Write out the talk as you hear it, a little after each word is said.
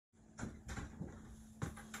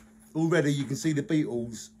already you can see the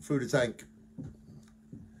beetles through the tank.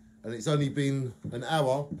 And it's only been an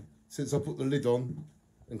hour since I put the lid on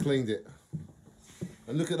and cleaned it.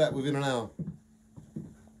 And look at that, within an hour.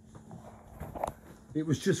 It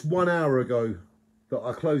was just 1 hour ago that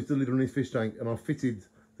I closed the lid on this fish tank and I fitted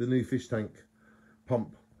the new fish tank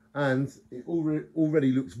pump. And it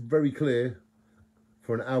already looks very clear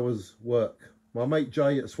for an hour's work. My mate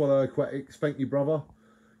Jay at Swallow Aquatics, thank you brother.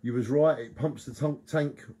 You was right, it pumps the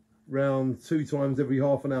tank round 2 times every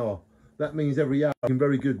half an hour. That means every hour.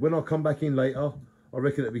 Very good. When I come back in later, I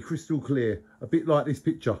reckon it'll be crystal clear. A bit like this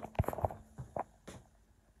picture.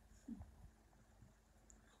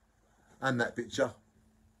 And that picture.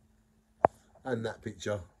 And that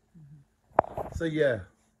picture. So yeah,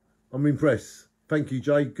 I'm impressed. Thank you,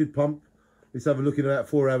 Jay. Good pump. Let's have a look in about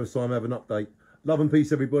 4 hours time, have an update. Love and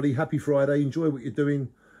peace, everybody. Happy Friday. Enjoy what you're doing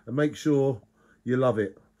and make sure you love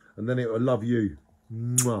it. And then it will love you.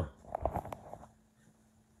 Mwah.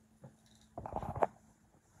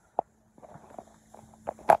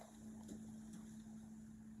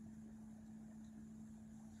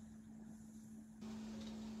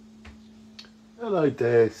 Hello,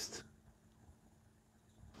 Dest.